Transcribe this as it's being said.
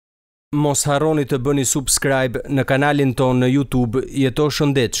Mos harroni të bëni subscribe në kanalin tonë në YouTube Jeto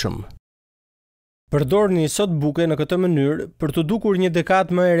Shëndetshëm. Përdorni sot buke në këtë mënyrë për të dukur një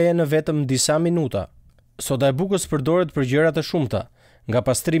dekadë më e re në vetëm disa minuta. Soda e bukës përdoret për gjëra të shumta, nga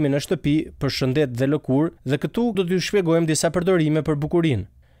pastrimi në shtëpi, për shëndet dhe lëkurë, dhe këtu do t'ju shpjegojmë disa përdorime për bukurinë.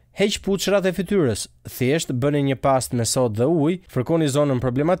 Heq puçrat e fytyrës, thjesht bëni një pastë me sodë dhe ujë, fërkoni zonën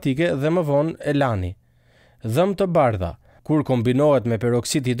problematike dhe më vonë e lani. Dhëmbë të bardha. Kur kombinohet me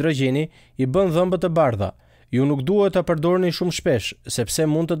peroksid hidrogjeni, i bën dhëmbë të bardha. Ju nuk duhet ta përdorni shumë shpesh, sepse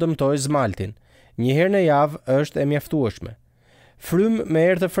mund të dëmtojë zmaltin. Një herë në javë është e mjaftueshme. Frymë me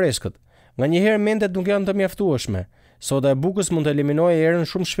erë të freskët. Nganjëherë mendet nuk janë të mjaftueshme. Soda e bukës mund të eliminojë erën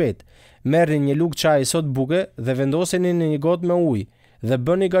shumë shpejt. Merrni një lugë çaji sodë buke dhe vendoseni në një gotë me ujë dhe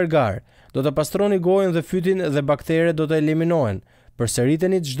bëni gargar. Do të pastroni gojën dhe fytin dhe bakteret do të eliminohen.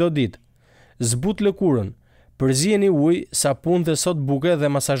 Përsëriteni çdo ditë. Zbut lëkurën. Përzijeni ujë, sapun dhe sodë buke dhe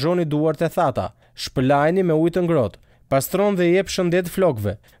masazhoni duart e thata. Shpëlajini me ujë të ngrohtë. Pastron dhe jep shëndet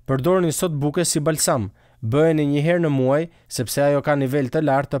flokëve. Përdorni sodë buke si balsam. Bëheni një herë në muaj, sepse ajo ka nivel të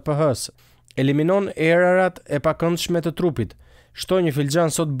lartë të pH-s. Eliminon erarat e pakëndshme të trupit. Shto një filxhan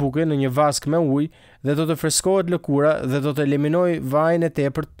sodë buke në një vask me ujë dhe do të freskohet lëkura dhe do të eliminojë vajin e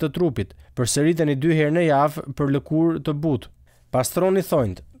tepërt të trupit. Përsëriteni 2 herë në javë për lëkurë të butë. Pastroni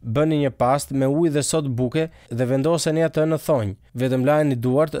thonjt. Bëni një pastë me ujë dhe sodë buke dhe vendoseni atë në thonjë. Vetëm lajeni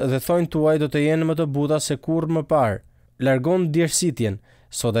duart dhe thonjt tuaj do të jenë më të buta se kurrë më parë. Largon djersitjen.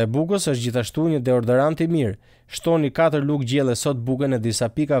 Soda e bukës është gjithashtu një deodorant i mirë. Shtoni 4 lugë gjelle sodë buke në disa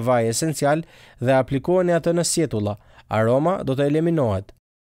pika vaj esencial dhe aplikojeni atë në sjetulla. Aroma do të eliminohet.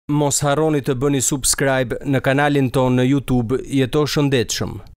 Mos harroni të bëni subscribe në kanalin tonë në YouTube Jeto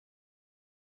Shëndetshëm.